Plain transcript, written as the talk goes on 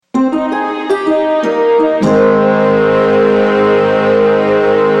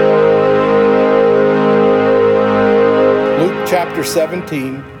chapter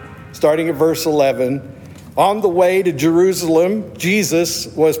 17, starting at verse 11. On the way to Jerusalem, Jesus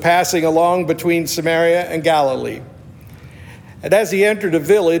was passing along between Samaria and Galilee. And as he entered a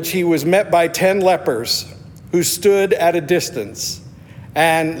village, he was met by 10 lepers who stood at a distance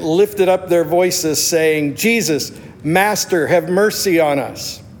and lifted up their voices, saying, "Jesus, Master, have mercy on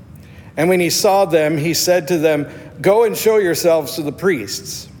us." And when he saw them, he said to them, "Go and show yourselves to the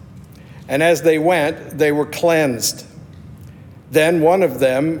priests." And as they went, they were cleansed. Then one of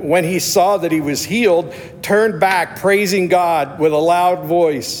them, when he saw that he was healed, turned back, praising God with a loud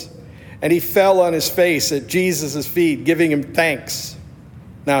voice. And he fell on his face at Jesus' feet, giving him thanks.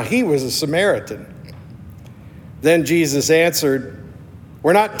 Now he was a Samaritan. Then Jesus answered,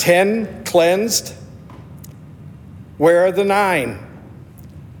 "Were not 10 cleansed? Where are the 9?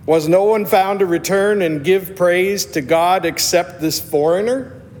 Was no one found to return and give praise to God except this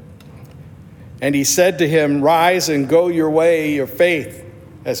foreigner?" And he said to him, "Rise and go your way. Your faith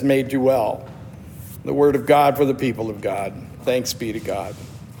has made you well." The word of God for the people of God. Thanks be to God.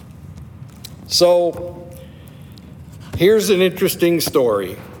 So, here's an interesting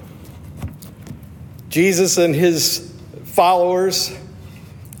story. Jesus and his followers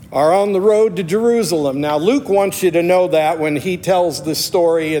are on the road to Jerusalem. Now, Luke wants you to know that when he tells this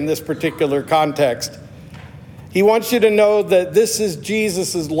story in this particular context. He wants you to know that this is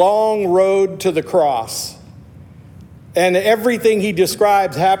Jesus' long road to the cross. And everything he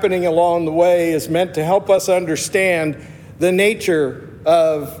describes happening along the way is meant to help us understand the nature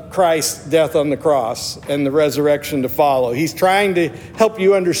of Christ's death on the cross and the resurrection to follow. He's trying to help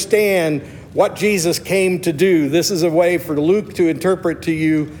you understand what Jesus came to do. This is a way for Luke to interpret to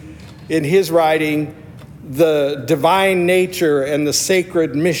you in his writing the divine nature and the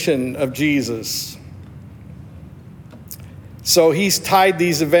sacred mission of Jesus. So he's tied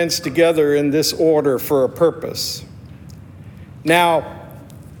these events together in this order for a purpose. Now,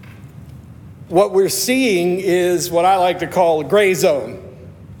 what we're seeing is what I like to call a gray zone.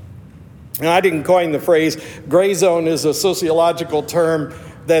 And I didn't coin the phrase. Gray zone is a sociological term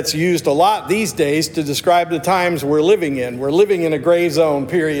that's used a lot these days to describe the times we're living in. We're living in a gray zone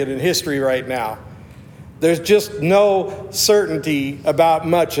period in history right now. There's just no certainty about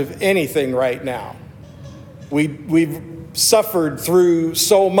much of anything right now. We've suffered through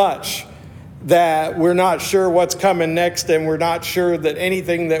so much that we're not sure what's coming next, and we're not sure that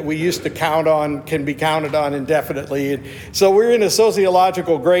anything that we used to count on can be counted on indefinitely. And so we're in a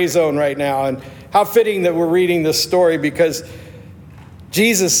sociological gray zone right now, and how fitting that we're reading this story, because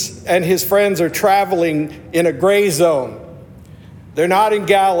Jesus and his friends are traveling in a gray zone. They're not in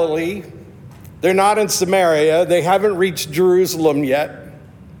Galilee. They're not in Samaria. They haven't reached Jerusalem yet.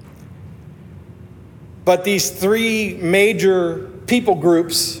 But these 3 major people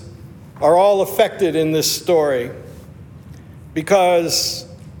groups are all affected in this story, because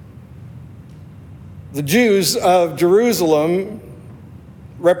the Jews of Jerusalem,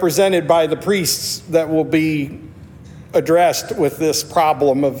 represented by the priests that will be addressed with this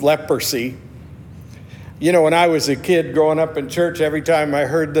problem of leprosy. You know, when I was a kid growing up in church, every time I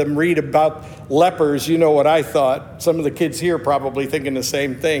heard them read about lepers, you know what I thought? Some of the kids here probably thinking the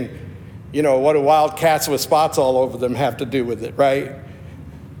same thing. You know, what do wild cats with spots all over them have to do with it, right?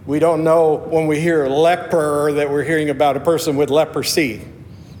 We don't know when we hear leper that we're hearing about a person with leprosy.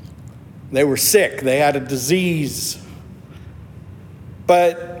 They were sick. They had a disease.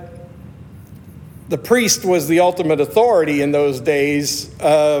 But the priest was the ultimate authority in those days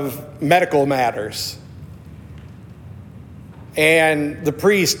of medical matters. And the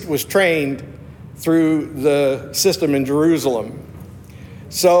priest was trained through the system in Jerusalem.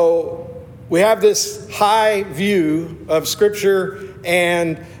 So we have this high view of Scripture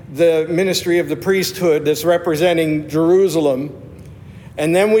and the ministry of the priesthood that's representing Jerusalem.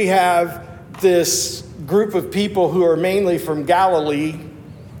 And then we have this group of people who are mainly from Galilee.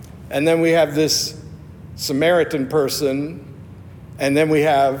 And then we have this Samaritan person. And then we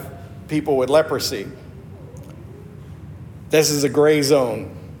have people with leprosy. This is a gray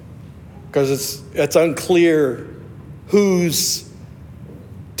zone, because it's unclear whose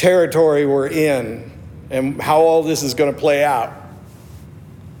territory we're in and how all this is going to play out.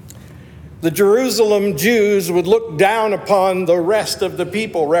 The Jerusalem Jews would look down upon the rest of the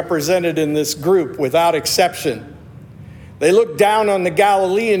people represented in this group without exception. They look down on the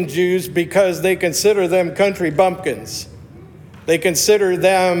Galilean Jews because they consider them country bumpkins. They consider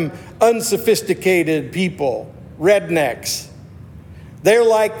them unsophisticated people, rednecks. They're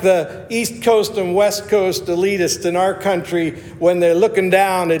like the East Coast and West Coast elitists in our country when they're looking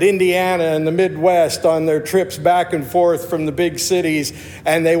down at Indiana and the Midwest on their trips back and forth from the big cities,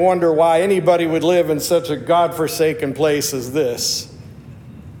 and they wonder why anybody would live in such a godforsaken place as this.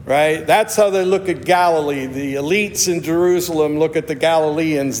 Right? That's how they look at Galilee. The elites in Jerusalem look at the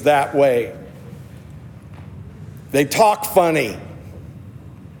Galileans that way. They talk funny.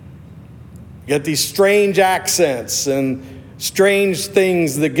 Get these strange accents and strange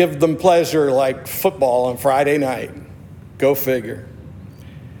things that give them pleasure, like football on Friday night. Go figure.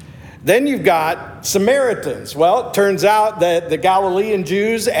 Then you've got Samaritans. Well, it turns out that the Galilean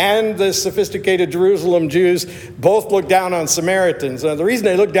Jews and the sophisticated Jerusalem Jews both look down on Samaritans. Now, the reason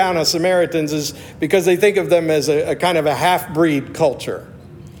they look down on Samaritans is because they think of them as a kind of a half-breed culture.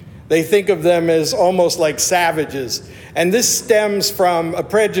 They think of them as almost like savages. And this stems from a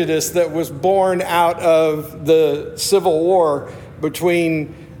prejudice that was born out of the civil war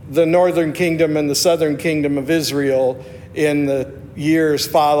between the northern kingdom and the southern kingdom of Israel in the years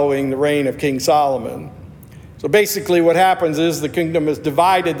following the reign of King Solomon. So basically what happens is the kingdom is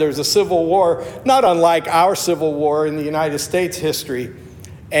divided. There's a civil war, not unlike our civil war in the United States history.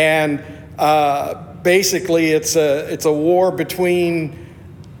 And basically it's a war between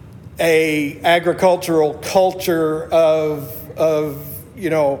a agricultural culture of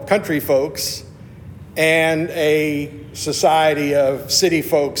country folks and a society of city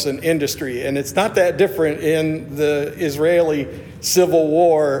folks and industry. And it's not that different in the Israeli civil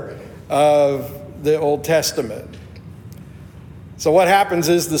war of the Old Testament. So what happens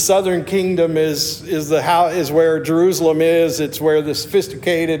is the southern kingdom is where Jerusalem is. It's where the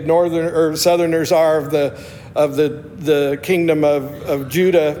sophisticated northern or southerners are of the kingdom of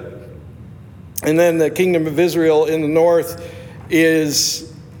Judah. And then the kingdom of Israel in the north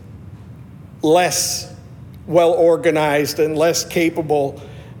is less well organized and less capable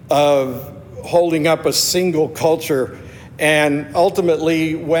of holding up a single culture. And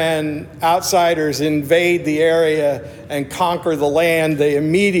ultimately, when outsiders invade the area and conquer the land, they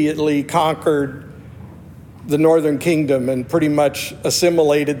immediately conquered the northern kingdom and pretty much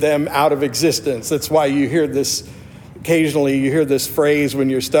assimilated them out of existence. That's why you hear this. Occasionally you hear this phrase when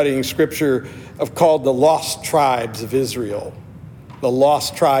you're studying scripture called the lost tribes of Israel. The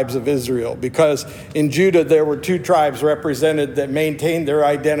lost tribes of Israel. Because in Judah there were two tribes represented that maintained their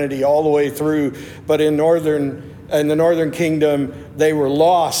identity all the way through. But in the northern kingdom they were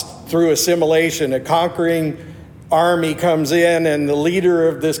lost through assimilation. A conquering army comes in and the leader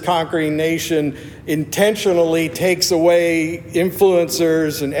of this conquering nation intentionally takes away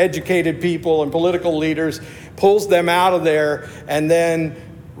influencers and educated people and political leaders, pulls them out of there, and then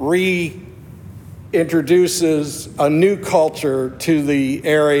reintroduces a new culture to the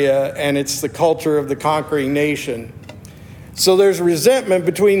area, and it's the culture of the conquering nation. So there's resentment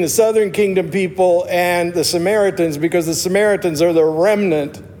between the southern kingdom people and the Samaritans because the Samaritans are the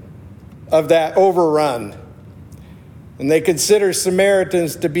remnant of that overrun. And they consider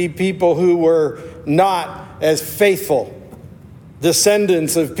Samaritans to be people who were not as faithful,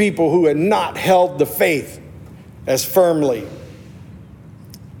 descendants of people who had not held the faith as firmly.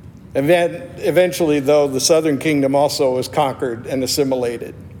 Eventually, though, the southern kingdom also was conquered and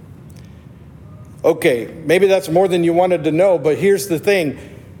assimilated. Okay, maybe that's more than you wanted to know, but here's the thing.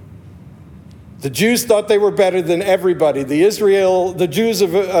 The Jews thought they were better than everybody. The Jews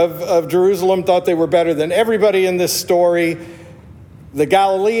of Jerusalem thought they were better than everybody in this story. The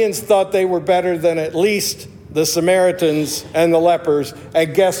Galileans thought they were better than at least the Samaritans and the lepers.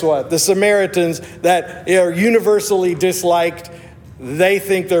 And guess what? The Samaritans that are universally disliked, they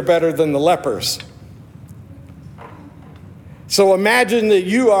think they're better than the lepers. So imagine that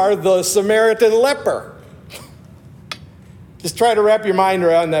you are the Samaritan leper. Just try to wrap your mind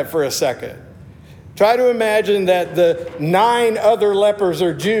around that for a second. Try to imagine that the 9 other lepers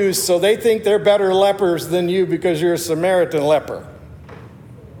are Jews, so they think they're better lepers than you because you're a Samaritan leper.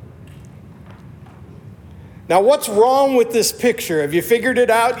 Now, what's wrong with this picture? Have you figured it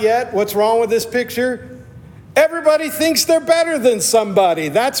out yet? What's wrong with this picture? Everybody thinks they're better than somebody.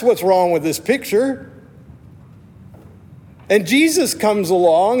 That's what's wrong with this picture. And Jesus comes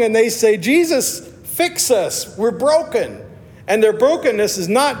along and they say, Jesus, fix us. We're broken. And their brokenness is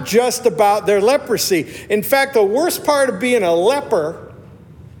not just about their leprosy. In fact, the worst part of being a leper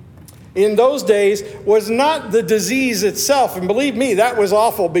in those days was not the disease itself. And believe me, that was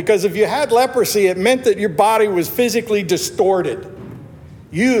awful, because if you had leprosy, it meant that your body was physically distorted.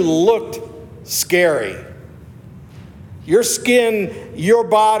 You looked scary. Your skin, your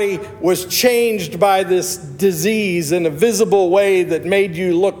body was changed by this disease in a visible way that made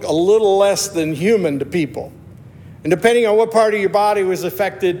you look a little less than human to people. And depending on what part of your body was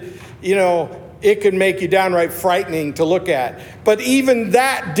affected, it could make you downright frightening to look at. But even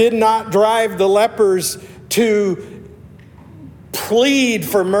that did not drive the lepers to plead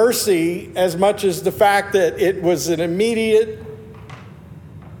for mercy as much as the fact that it was an immediate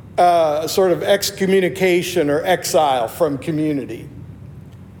sort of excommunication or exile from community.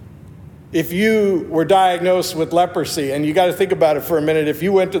 If you were diagnosed with leprosy, and you got to think about it for a minute, if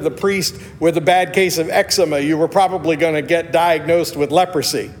you went to the priest with a bad case of eczema, you were probably going to get diagnosed with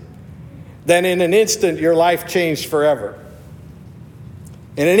leprosy. Then in an instant, your life changed forever.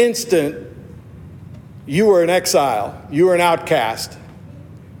 In an instant, you were an exile. You were an outcast.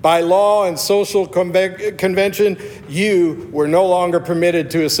 By law and social convention, you were no longer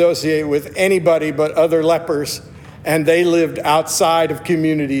permitted to associate with anybody but other lepers, and they lived outside of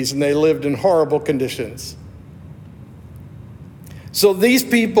communities, and they lived in horrible conditions. So these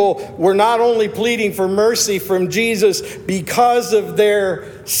people were not only pleading for mercy from Jesus because of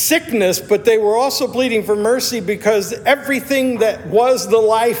their sickness, but they were also pleading for mercy because everything that was the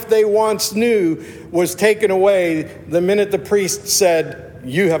life they once knew was taken away the minute the priest said,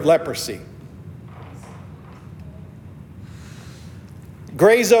 "You have leprosy."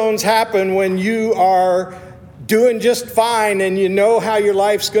 Gray zones happen when you are doing just fine and you know how your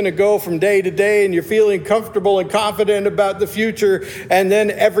life's going to go from day to day and you're feeling comfortable and confident about the future, and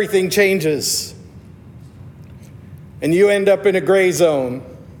then everything changes. And you end up in a gray zone.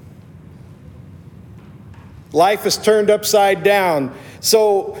 Life is turned upside down.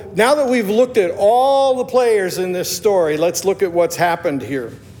 So now that we've looked at all the players in this story, let's look at what's happened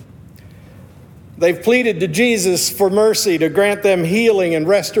here. They've pleaded to Jesus for mercy, to grant them healing and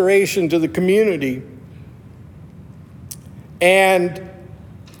restoration to the community. And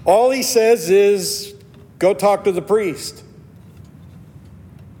all he says is, go talk to the priest.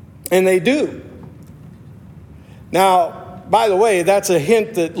 And they do. Now, by the way, that's a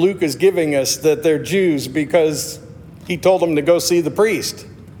hint that Luke is giving us that they're Jews, because he told them to go see the priest.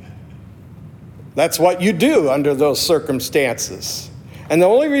 That's what you do under those circumstances. And the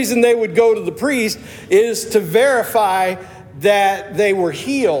only reason they would go to the priest is to verify that they were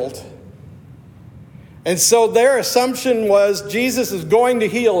healed. And so their assumption was Jesus is going to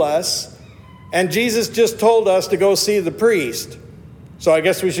heal us, and Jesus just told us to go see the priest. So I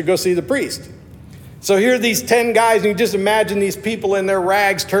guess we should go see the priest. So here are these 10 guys, and you just imagine these people in their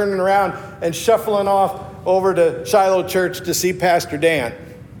rags turning around and shuffling off over to Shiloh Church to see Pastor Dan.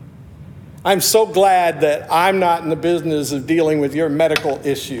 I'm so glad that I'm not in the business of dealing with your medical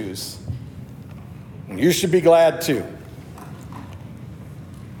issues. You should be glad too.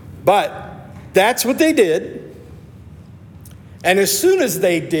 But that's what they did. And as soon as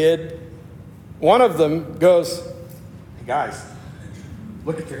they did, one of them goes, "Hey guys,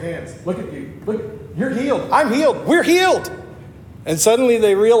 look at your hands. Look at you. Look, you're healed. I'm healed. We're healed." And suddenly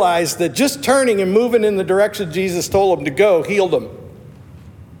they realized that just turning and moving in the direction Jesus told them to go healed them.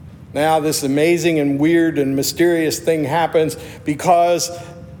 Now this amazing and weird and mysterious thing happens because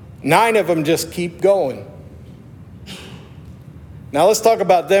 9 of them just keep going. Now let's talk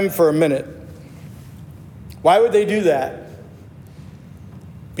about them for a minute. Why would they do that?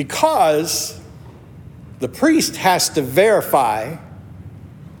 Because the priest has to verify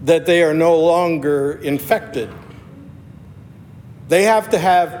that they are no longer infected. They have to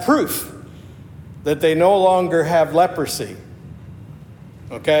have proof that they no longer have leprosy.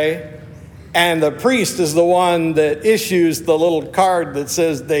 Okay? And the priest is the one that issues the little card that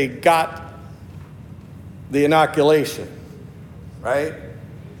says they got the inoculation. Right?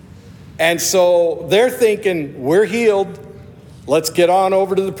 And so they're thinking, we're healed. Let's get on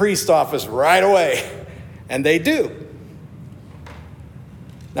over to the priest's office right away. And they do.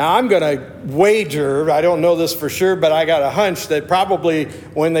 Now, I'm going to wager, I don't know this for sure, but I got a hunch that probably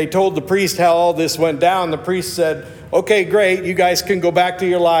when they told the priest how all this went down, the priest said, "Okay, great, you guys can go back to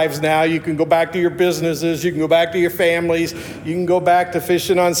your lives now. You can go back to your businesses. You can go back to your families. You can go back to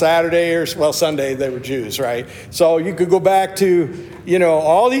fishing on Saturday or, well, Sunday, they were Jews, right? So you could go back to,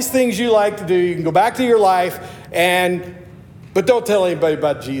 all these things you like to do. You can go back to your life, but don't tell anybody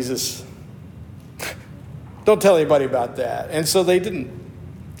about Jesus. Don't tell anybody about that." And so they didn't.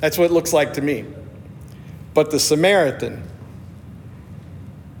 That's what it looks like to me. But the Samaritan,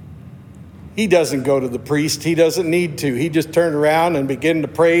 he doesn't go to the priest. He doesn't need to. He just turned around and began to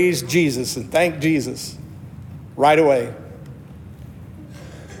praise Jesus and thank Jesus right away.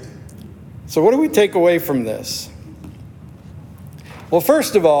 So what do we take away from this? Well,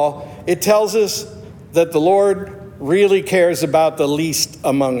 first of all, it tells us that the Lord really cares about the least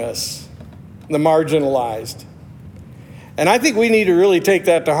among us, the marginalized. And I think we need to really take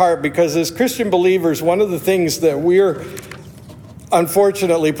that to heart, because as Christian believers, one of the things that we're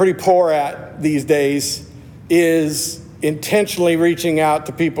unfortunately pretty poor at these days is intentionally reaching out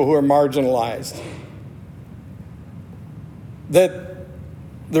to people who are marginalized. That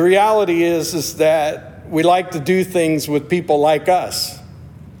the reality is that we like to do things with people like us.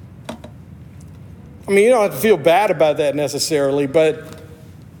 I mean, you don't have to feel bad about that necessarily, but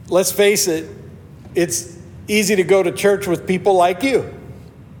let's face it, it's easy to go to church with people like you,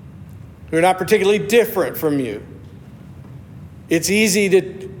 who are not particularly different from you. It's easy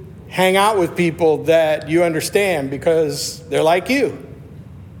to hang out with people that you understand because they're like you.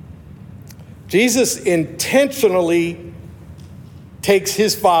 Jesus intentionally takes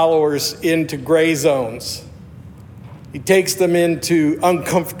his followers into gray zones. He takes them into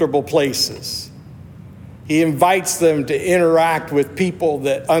uncomfortable places. He invites them to interact with people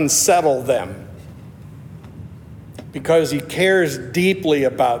that unsettle them, because he cares deeply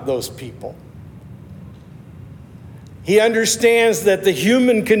about those people. He understands that the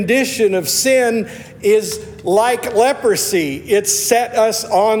human condition of sin is like leprosy. It's set us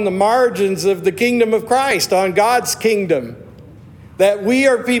on the margins of the kingdom of Christ, on God's kingdom. That we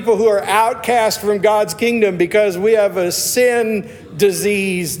are people who are outcast from God's kingdom because we have a sin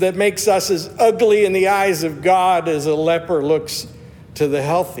disease that makes us as ugly in the eyes of God as a leper looks to the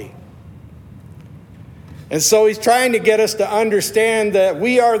healthy. And so he's trying to get us to understand that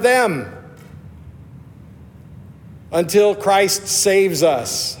we are them until Christ saves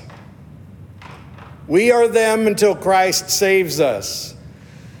us. We are them until Christ saves us.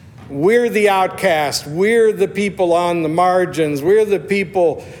 We're the outcast. We're the people on the margins. We're the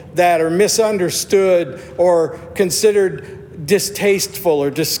people that are misunderstood or considered distasteful or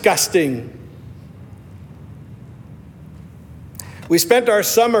disgusting. We spent our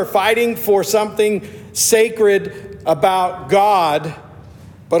summer fighting for something sacred about God,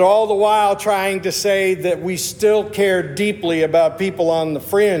 but all the while trying to say that we still care deeply about people on the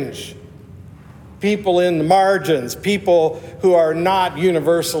fringe, people in the margins, people who are not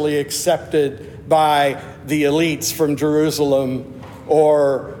universally accepted by the elites from Jerusalem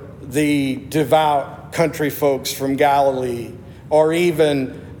or the devout country folks from Galilee, or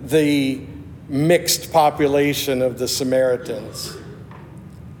even the mixed population of the Samaritans.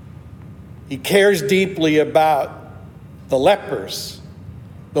 He cares deeply about the lepers,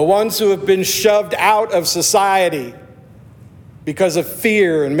 the ones who have been shoved out of society because of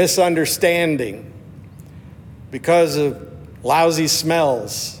fear and misunderstanding, because of lousy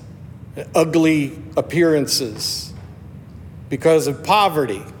smells, ugly appearances, because of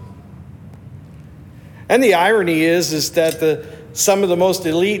poverty. And the irony is that some of the most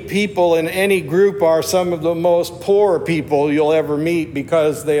elite people in any group are some of the most poor people you'll ever meet,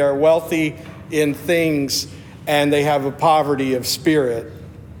 because they are wealthy in things and they have a poverty of spirit.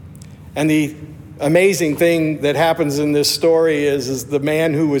 And the amazing thing that happens in this story is the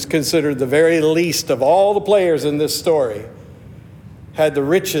man who was considered the very least of all the players in this story had the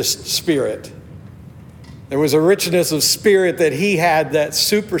richest spirit. There was a richness of spirit that he had that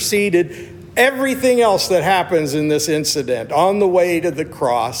superseded everything else that happens in this incident. On the way to the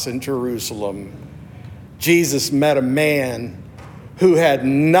cross in Jerusalem, Jesus met a man who had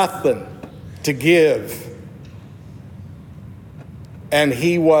nothing to give. And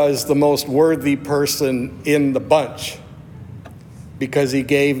he was the most worthy person in the bunch because he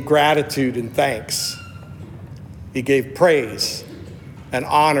gave gratitude and thanks. He gave praise and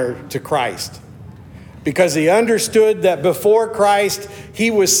honor to Christ, because he understood that before Christ, he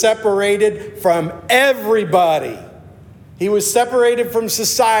was separated from everybody. He was separated from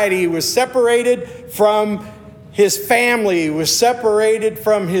society. He was separated from his family. He was separated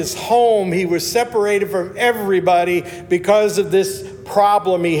from his home. He was separated from everybody because of this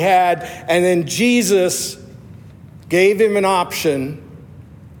problem he had. And then Jesus gave him an option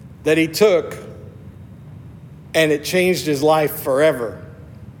that he took, and it changed his life forever.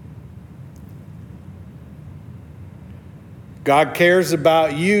 God cares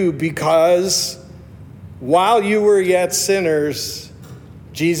about you because while you were yet sinners,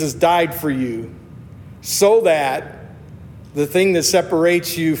 Jesus died for you, so that the thing that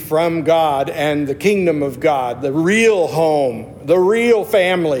separates you from God and the kingdom of God, the real home, the real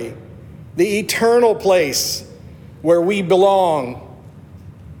family, the eternal place where we belong,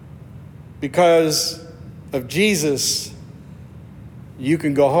 because of Jesus, you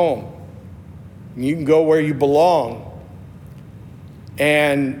can go home. You can go where you belong.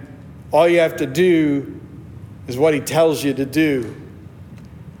 And all you have to do is what he tells you to do.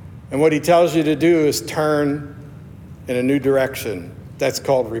 And what he tells you to do is turn in a new direction. That's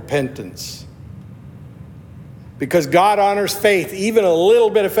called repentance. because God honors faith, even a little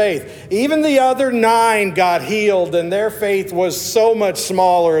bit of faith. Even the other 9 got healed, and their faith was so much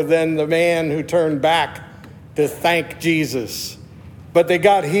smaller than the man who turned back to thank Jesus. But they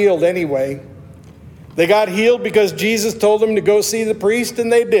got healed anyway. They got healed because Jesus told them to go see the priest,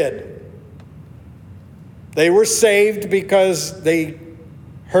 and they did. They were saved because they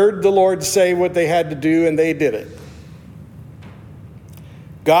heard the Lord say what they had to do, and they did it.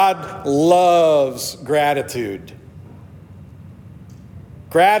 God loves gratitude.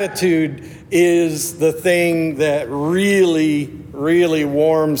 Gratitude is the thing that really, really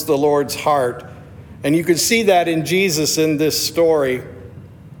warms the Lord's heart. And you can see that in Jesus in this story.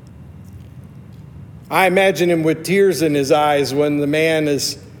 I imagine him with tears in his eyes when the man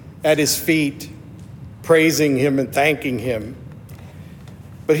is at his feet, praising him and thanking him.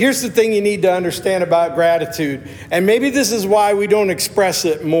 But here's the thing you need to understand about gratitude, and maybe this is why we don't express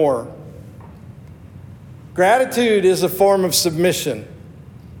it more. Gratitude is a form of submission.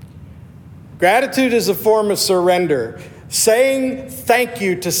 Gratitude is a form of surrender. Saying thank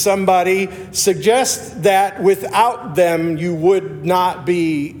you to somebody suggests that without them you would not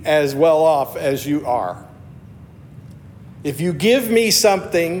be as well off as you are. If you give me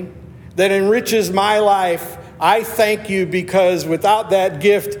something that enriches my life, I thank you, because without that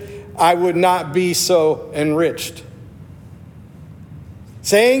gift, I would not be so enriched.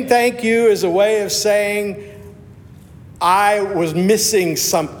 Saying thank you is a way of saying, I was missing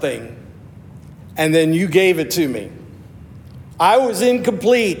something, and then you gave it to me. I was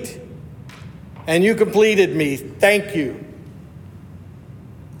incomplete, and you completed me. Thank you.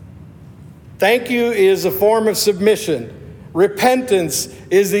 Thank you is a form of submission. Repentance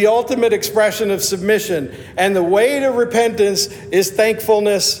is the ultimate expression of submission. And the way to repentance is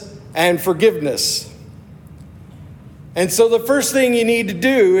thankfulness and forgiveness. And so the first thing you need to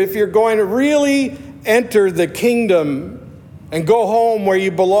do if you're going to really enter the kingdom and go home where you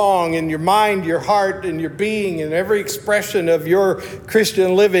belong in your mind, your heart, and your being, and every expression of your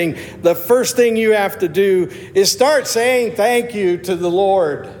Christian living, the first thing you have to do is start saying thank you to the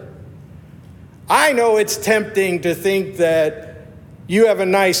Lord. I know it's tempting to think that you have a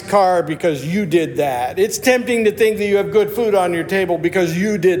nice car because you did that. It's tempting to think that you have good food on your table because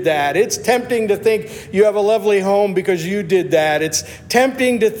you did that. It's tempting to think you have a lovely home because you did that. It's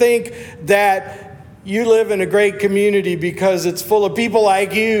tempting to think that you live in a great community because it's full of people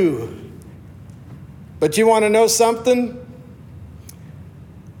like you. But you want to know something?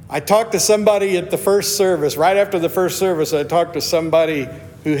 I talked to somebody at the first service. Right after the first service, I talked to somebody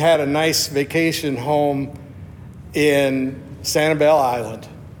who had a nice vacation home in Sanibel Island.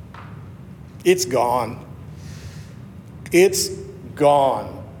 It's gone. It's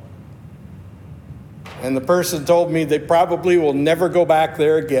gone. And the person told me they probably will never go back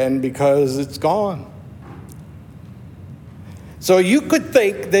there again because it's gone. So you could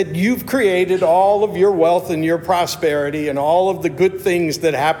think that you've created all of your wealth and your prosperity and all of the good things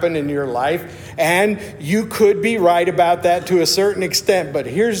that happen in your life, and you could be right about that to a certain extent. But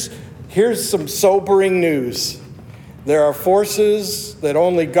here's some sobering news. There are forces that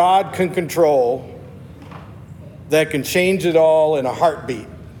only God can control that can change it all in a heartbeat.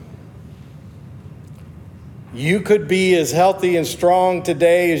 You could be as healthy and strong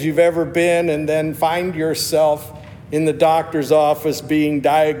today as you've ever been, and then find yourself in the doctor's office being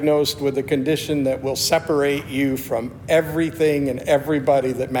diagnosed with a condition that will separate you from everything and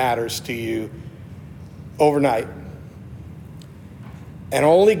everybody that matters to you overnight. And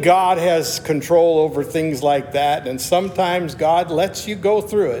only God has control over things like that, and sometimes God lets you go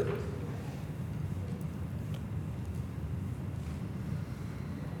through it.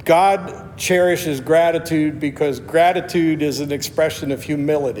 God cherishes gratitude because gratitude is an expression of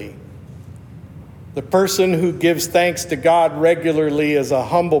humility. The person who gives thanks to God regularly is a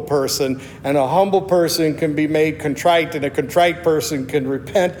humble person, and a humble person can be made contrite, and a contrite person can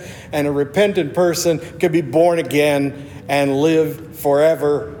repent, and a repentant person can be born again and live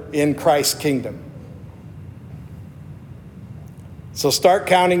forever in Christ's kingdom. So start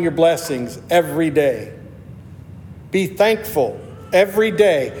counting your blessings every day. Be thankful every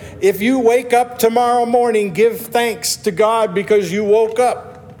day. If you wake up tomorrow morning, give thanks to God because you woke up.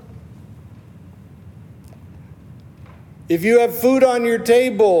 If you have food on your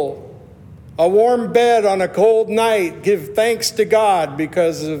table, a warm bed on a cold night, give thanks to God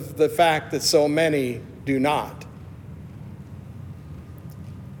because of the fact that so many do not.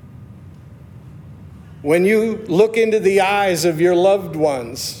 When you look into the eyes of your loved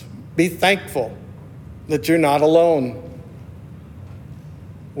ones, be thankful that you're not alone.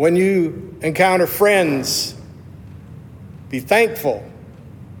 When you encounter friends, be thankful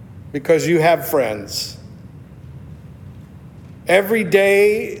because you have friends. Every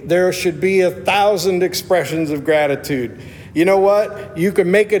day there should be 1,000 expressions of gratitude. You know what? You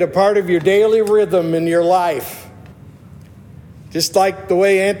can make it a part of your daily rhythm in your life. Just like the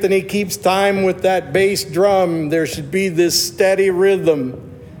way Anthony keeps time with that bass drum, there should be this steady rhythm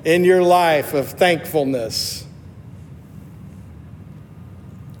in your life of thankfulness.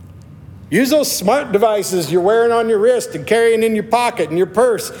 Use those smart devices you're wearing on your wrist and carrying in your pocket and your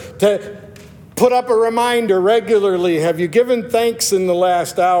purse to put up a reminder regularly. Have you given thanks in the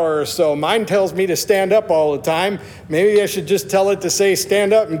last hour or so? Mine tells me to stand up all the time. Maybe I should just tell it to say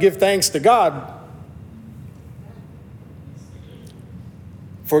stand up and give thanks to God.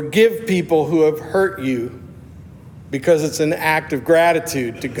 Forgive people who have hurt you, because it's an act of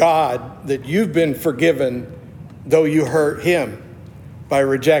gratitude to God that you've been forgiven, though you hurt him, by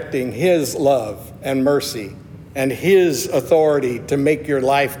rejecting his love and mercy and his authority to make your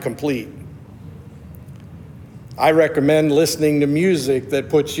life complete. I recommend listening to music that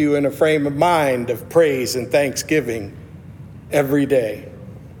puts you in a frame of mind of praise and thanksgiving every day.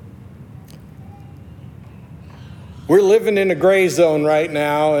 We're living in a gray zone right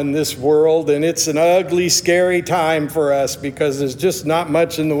now in this world, and it's an ugly, scary time for us because there's just not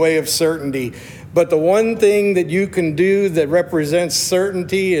much in the way of certainty. But the one thing that you can do that represents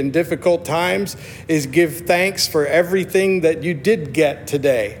certainty in difficult times is give thanks for everything that you did get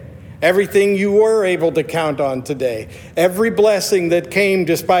today, everything you were able to count on today, every blessing that came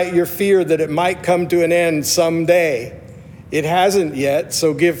despite your fear that it might come to an end someday. It hasn't yet,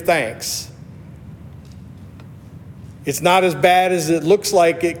 so give thanks. It's not as bad as it looks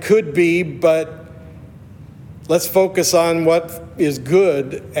like it could be, but let's focus on what is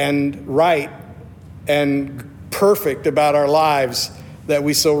good and right and perfect about our lives that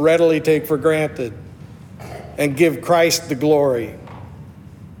we so readily take for granted, and give Christ the glory.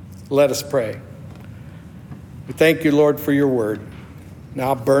 Let us pray. We thank you, Lord, for your word.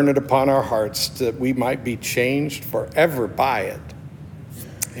 Now burn it upon our hearts that we might be changed forever by it.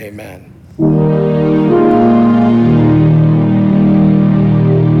 Amen.